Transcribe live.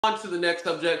On to the next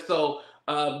subject. So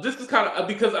this is kind of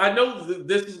because I know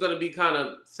this is going to be kind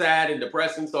of sad and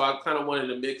depressing. So I kind of wanted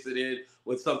to mix it in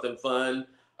with something fun.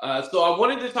 So I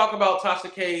wanted to talk about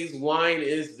Tasha K's "Wine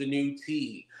Is the New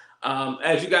Tea."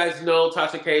 As you guys know,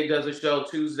 Tasha K does a show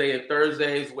Tuesday and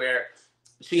Thursdays where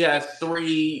she has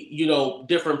three,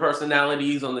 different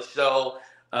personalities on the show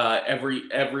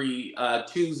every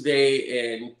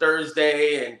Tuesday and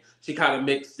Thursday, and she kind of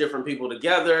mixed different people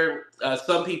together.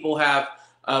 Some people have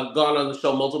gone on the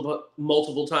show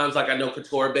multiple times. Like I know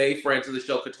Couture Bay, friends of the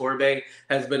show, Couture Bay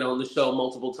has been on the show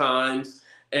multiple times,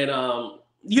 and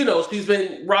she's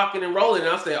been rocking and rolling.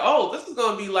 And I said, oh, this is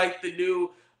going to be like the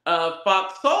new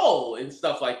Fox Soul and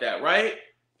stuff like that, right?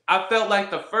 I felt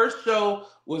like the first show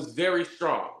was very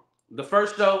strong. The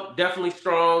first show definitely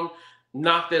strong,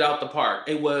 knocked it out the park.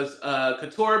 It was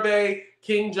Couture Bay,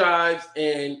 King Jives,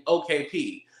 and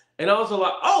OKP, and I was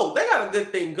like, oh, they got a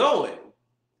good thing going.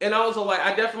 And I was like,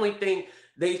 I definitely think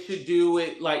they should do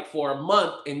it like for a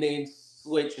month and then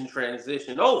switch and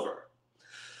transition over.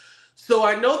 So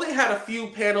I know they had a few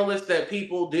panelists that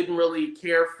people didn't really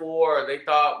care for, or they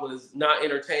thought was not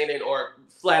entertaining, or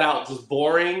flat out just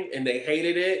boring, and they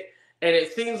hated it. And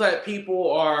it seems like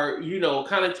people are,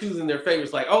 kind of choosing their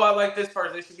favorites. Like, oh, I like this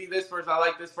person. It should be this person. I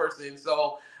like this person.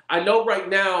 So I know right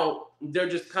now they're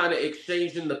just kind of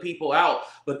exchanging the people out.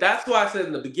 But that's why I said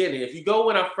in the beginning, if you go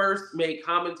when I first made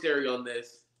commentary on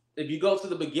this, if you go to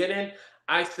the beginning,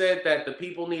 I said that the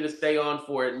people need to stay on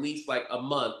for at least like a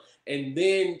month and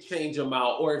then change them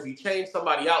out. Or if you change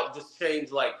somebody out, just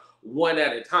change like one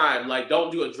at a time. Like,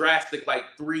 don't do a drastic like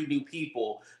three new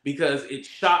people because it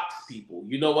shocks people.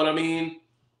 You know what I mean?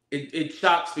 It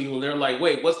shocks people. They're like,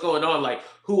 wait, what's going on? Like,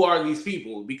 who are these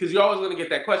people? Because you're always going to get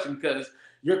that question because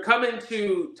you're coming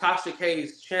to Tasha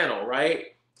K's channel, right?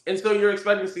 And so you're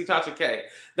expecting to see Tasha K.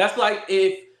 That's like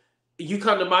if you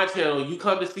come to my channel, you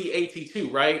come to see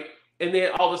AT2, right? And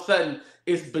then all of a sudden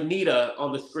it's Benita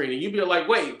on the screen. And you'd be like,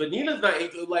 wait, Benita's not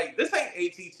AT2. Like, this ain't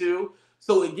AT2.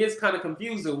 So it gets kind of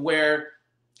confusing where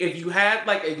if you had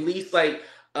like at least like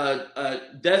a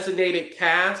designated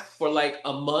cast for like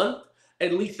a month,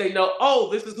 at least they know,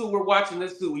 oh, this is who we're watching,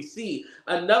 this is who we see.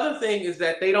 Another thing is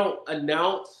that they don't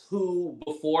announce who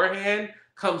beforehand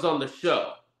comes on the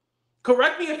show.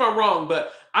 Correct me if I'm wrong,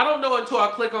 but I don't know until I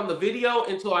click on the video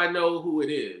until I know who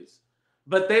it is.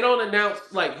 But they don't announce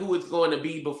like who it's going to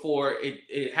be before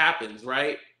it happens,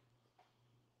 right?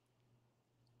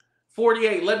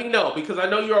 48, let me know because I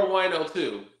know you're a wino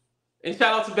too. And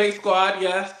shout out to Bay Squad,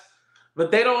 yes. But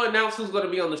they don't announce who's going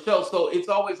to be on the show, so it's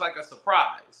always like a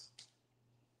surprise.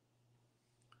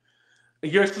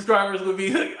 Your subscribers will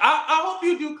be. I hope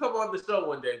you do come on the show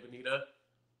one day, Benita.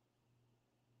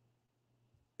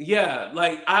 Yeah,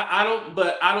 like I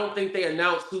don't think they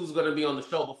announced who's going to be on the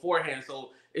show beforehand.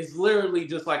 So it's literally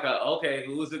just like okay,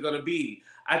 who is it going to be?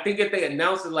 I think if they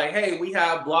announced it like, hey, we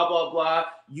have blah blah blah,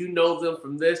 you know them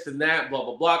from this and that, blah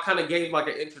blah blah, kind of gave like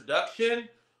an introduction.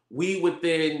 We would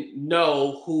then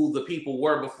know who the people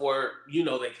were before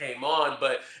they came on.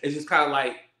 But it's just kind of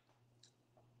like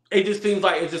it just seems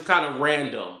like it's just kind of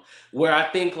random. Where I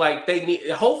think like they need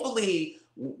hopefully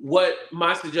what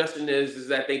my suggestion is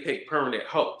that they pick permanent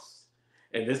hosts.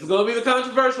 And this is going to be the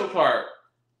controversial part.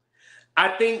 I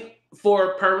think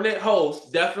for permanent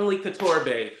host, definitely Couture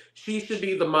Bay. She should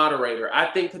be the moderator.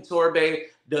 I think Couture Bay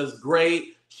does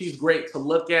great. She's great to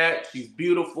look at. She's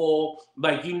beautiful.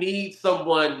 Like, you need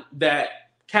someone that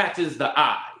catches the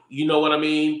eye. You know what I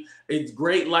mean? It's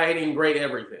great lighting, great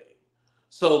everything.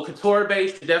 So Couture Bay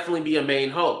should definitely be a main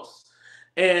host.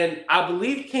 And I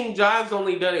believe King Jives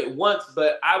only done it once,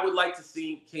 but I would like to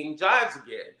see King Jives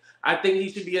again. I think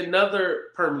he should be another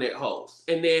permanent host.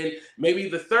 And then maybe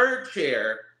the third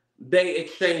chair, they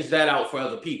exchange that out for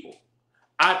other people.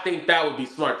 I think that would be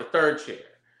smart, the third chair.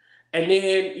 And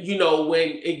then, when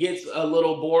it gets a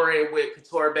little boring with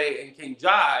Couture Bay and King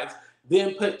Jives,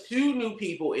 then put two new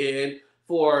people in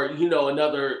for,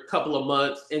 another couple of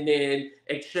months and then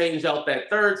exchange out that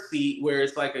third seat where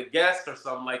it's like a guest or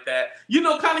something like that.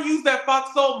 Kind of use that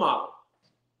Fox Soul model.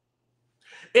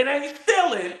 It ain't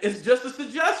stealing. It's just a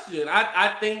suggestion.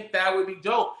 I think that would be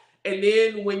dope. And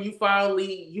then when you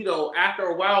finally, after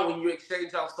a while, when you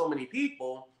exchange out so many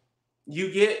people,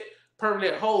 you get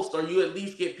permanent hosts, or you at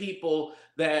least get people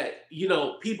that,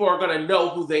 people are going to know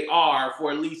who they are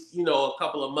for at least, a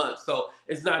couple of months. So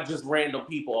it's not just random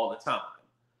people all the time.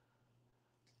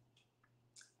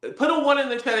 Put a 1 in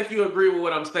the chat if you agree with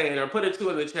what I'm saying, or put a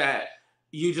 2 in the chat.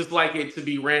 You just like it to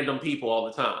be random people all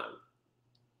the time.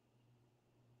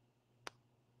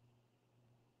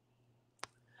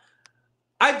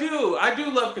 I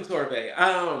do love Couture Bay.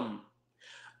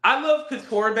 I love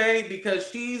Couture Bay because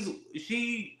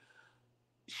she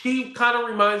kind of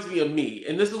reminds me of me,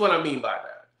 and this is what I mean by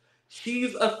that.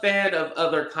 She's a fan of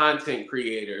other content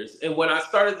creators, and when I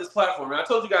started this platform, and I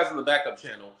told you guys in the backup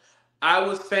channel, I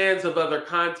was fans of other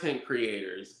content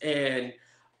creators, and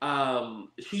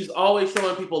she's always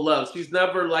showing people love. She's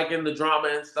never like in the drama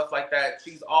and stuff like that.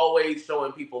 She's always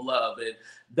showing people love, and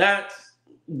that's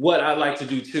what I like to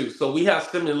do too. So we have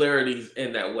similarities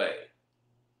in that way.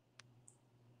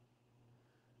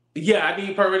 Yeah, I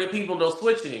need permanent people, no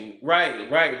switching. Right,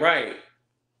 right, right.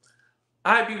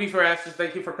 Hi, Beauty for Ashes.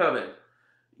 Thank you for coming.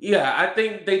 Yeah, I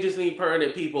think they just need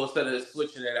permanent people instead of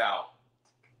switching it out.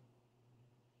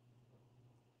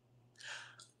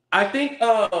 I think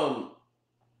mm,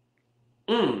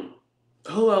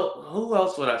 who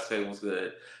else would I say was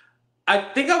good?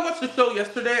 I think I watched the show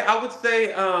yesterday. I would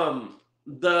say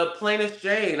the Plainest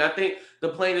Jane. I think the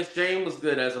Plainest Jane was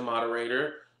good as a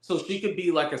moderator. So she could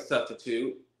be like a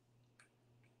substitute.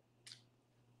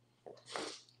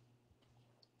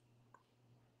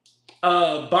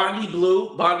 Bondi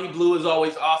Blue. Bondi Blue is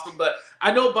always awesome, but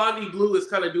I know Bondi Blue is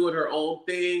kind of doing her own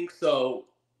thing, so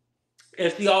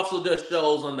and she also does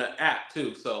shows on the app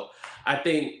too. So I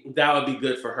think that would be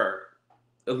good for her.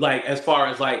 Like as far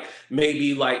as like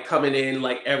maybe like coming in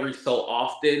like every so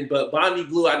often. But Bondi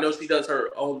Blue, I know she does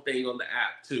her own thing on the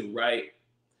app too, right?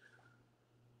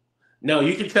 No,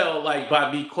 you can tell like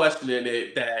by me questioning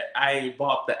it that I ain't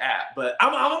bought the app, but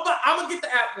I'm gonna get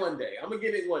the app one day. I'm gonna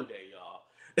get it one day, y'all.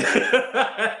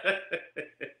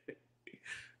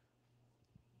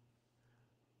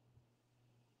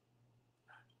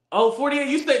 Oh, 48,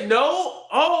 you said no?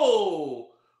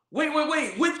 Oh, wait.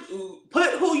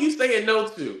 Put who you saying no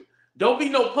to. Don't be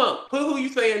no punk. Put who you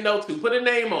saying no to. Put a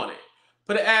name on it.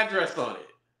 Put an address on it.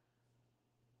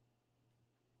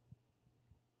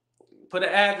 Put an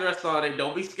address on it.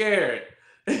 Don't be scared.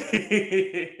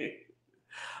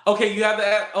 Okay, you have the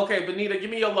app. Okay, Benita, give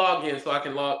me your login so I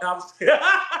can log. I'm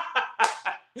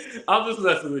just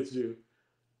messing with you.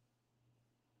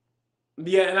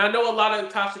 Yeah, and I know a lot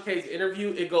of Tasha K's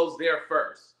interview, it goes there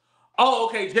first. Oh,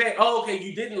 okay, Jay. Oh, okay,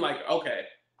 you didn't like her. Okay.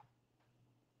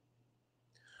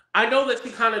 I know that she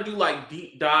kind of do like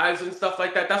deep dives and stuff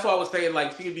like that. That's why I was saying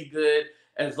like she'd be good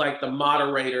as like the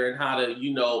moderator and how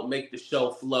to, make the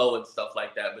show flow and stuff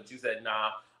like that. But you said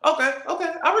nah. Okay,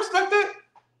 okay. I respect it.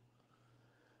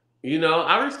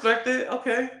 I respect it.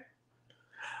 Okay.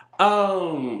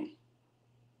 Um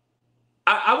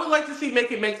I would like to see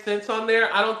Make It Make Sense on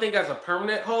there. I don't think as a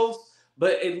permanent host,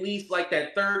 but at least like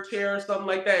that third chair or something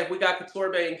like that. If we got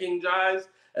Couture Bay and King Jives,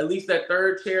 at least that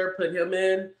third chair, put him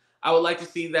in. I would like to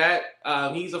see that.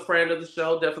 He's a friend of the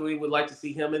show. Definitely would like to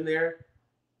see him in there.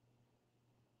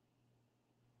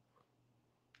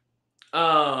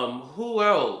 Who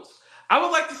else? I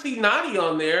would like to see Nadi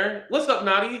on there. What's up,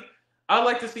 Nadi? I'd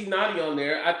like to see Nadi on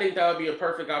there. I think that would be a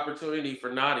perfect opportunity for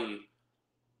Nadi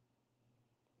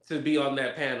to be on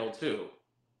that panel too.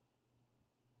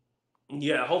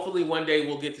 Yeah, hopefully one day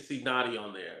we'll get to see Nadi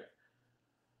on there.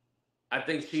 I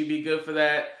think she'd be good for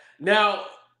that. Now,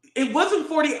 it wasn't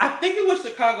 40. I think it was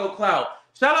Chicago Cloud.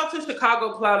 Shout out to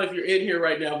Chicago Cloud if you're in here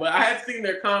right now. But I had seen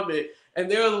their comment and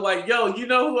they were like, yo, you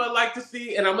know who I'd like to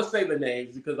see? And I'm going to say the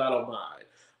names because I don't mind.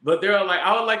 But they're like,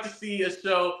 I would like to see a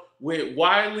show with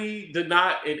Wiley,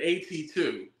 Donat, and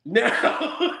AT2.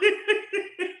 Now,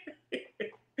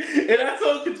 and I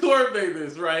told Couture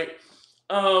this, right?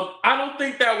 I don't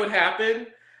think that would happen.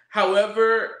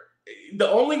 However, the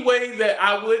only way that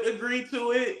I would agree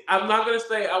to it, I'm not going to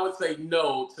say I would say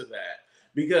no to that.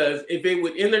 Because if it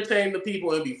would entertain the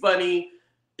people and be funny,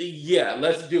 yeah,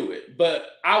 let's do it. But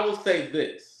I will say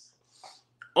this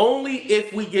only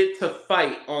if we get to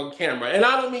fight on camera. And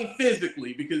I don't mean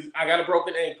physically because I got a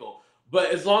broken ankle.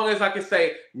 But as long as I can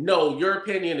say, no, your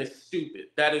opinion is stupid.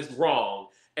 That is wrong.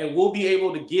 And we'll be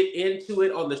able to get into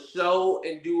it on the show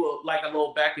and do like a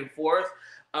little back and forth.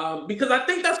 Because I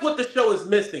think that's what the show is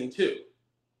missing too.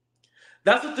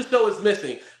 That's what the show is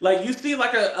missing. Like you see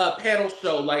like a panel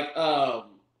show, like well,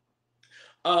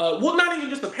 not even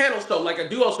just a panel show, like a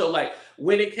duo show, like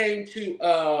when it came to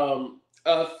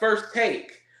First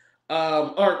Take,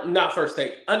 or not First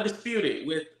Take, Undisputed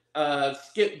with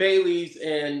Skip Bayless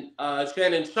and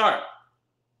Shannon Sharp.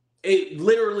 It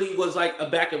literally was like a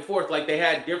back and forth. Like they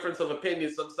had difference of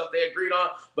opinion, some stuff they agreed on,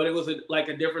 but it was like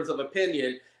a difference of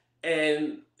opinion.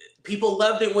 And people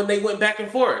loved it when they went back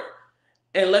and forth.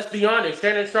 And let's be honest,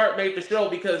 Shannon Sharp made the show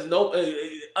because no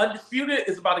Undisputed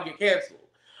is about to get canceled.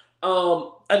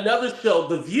 Another show,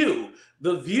 The View.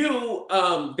 The View,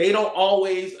 they don't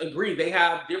always agree. They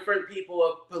have different people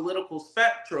of political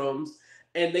spectrums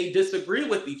and they disagree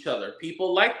with each other.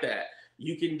 People like that.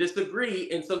 You can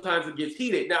disagree, and sometimes it gets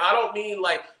heated. Now, I don't mean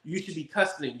like you should be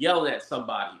cussing and yelling at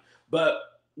somebody, but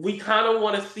we kind of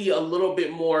want to see a little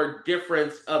bit more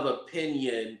difference of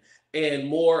opinion and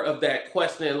more of that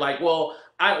questioning, like, well,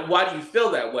 why do you feel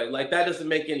that way? Like, that doesn't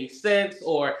make any sense.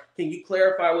 Or can you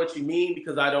clarify what you mean?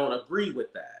 Because I don't agree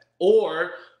with that.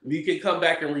 Or you can come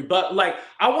back and rebut. Like,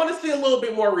 I want to see a little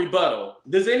bit more rebuttal.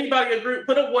 Does anybody agree?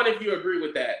 Put up one if you agree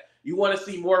with that. You want to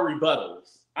see more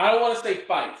rebuttals. I don't want to say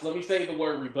fights. Let me say the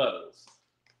word rebuttals.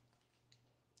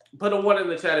 Put a one in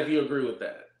the chat if you agree with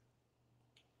that.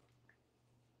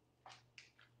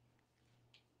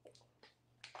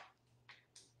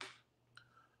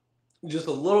 Just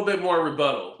a little bit more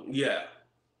rebuttal. Yeah.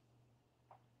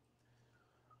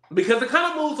 Because it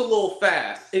kind of moves a little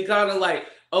fast. It kind of like,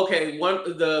 okay,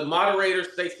 the moderator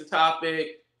states the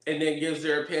topic and then gives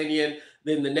their opinion,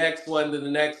 then the next one, then the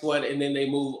next one, and then they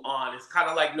move on. It's kind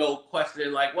of like no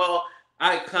questioning, like, well,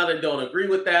 I kind of don't agree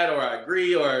with that, or I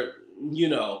agree, or, you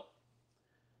know.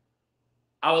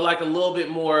 I would like a little bit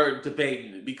more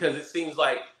debating, because it seems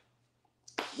like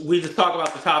we just talk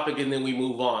about the topic and then we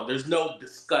move on. There's no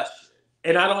discussion.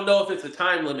 And I don't know if it's a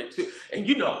time limit too. And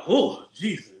you know, oh,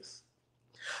 Jesus.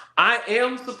 I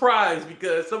am surprised,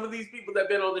 because some of these people that have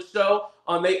been on the show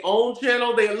on their own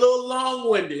channel, they're a little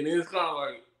long-winded. And it's kind of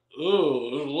like, oh,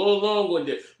 it's a little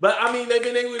long-winded. But I mean, they've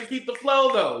been able to keep the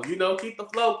flow though. You know, keep the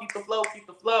flow, keep the flow, keep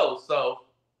the flow. So,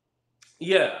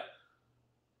 yeah.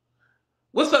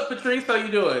 What's up, Patrice? How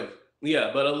you doing?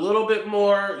 Yeah, but a little bit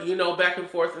more, you know, back and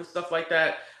forth and stuff like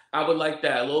that. I would like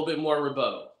that. A little bit more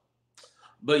rebuttal.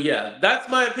 But yeah, that's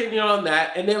my opinion on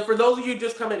that. And then for those of you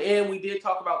just coming in, we did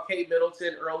talk about Kate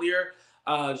Middleton earlier.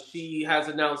 She has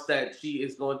announced that she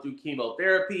is going through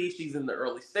chemotherapy. She's in the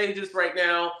early stages right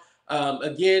now.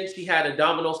 Again, she had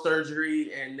abdominal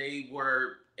surgery, and they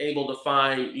were able to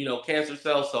find, you know, cancer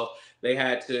cells. So they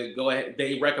had to go ahead.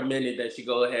 They recommended that she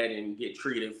go ahead and get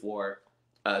treated for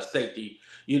safety,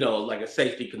 you know, like a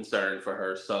safety concern for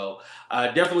her. So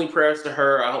definitely prayers to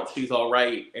her. I hope she's all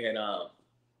right. And,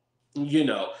 you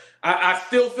know, I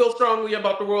still feel strongly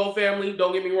about the royal family.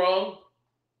 Don't get me wrong.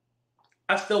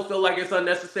 I still feel like it's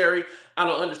unnecessary. I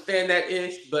don't understand that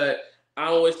ish, but I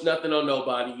don't wish nothing on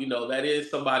nobody. You know, that is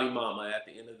somebody mama at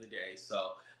the end of the day.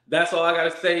 So that's all I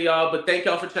got to say, y'all. But thank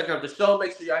y'all for checking out the show.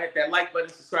 Make sure y'all hit that like button,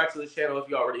 subscribe to the channel if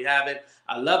you already haven't.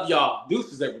 I love y'all.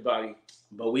 Deuces, everybody.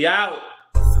 But we out.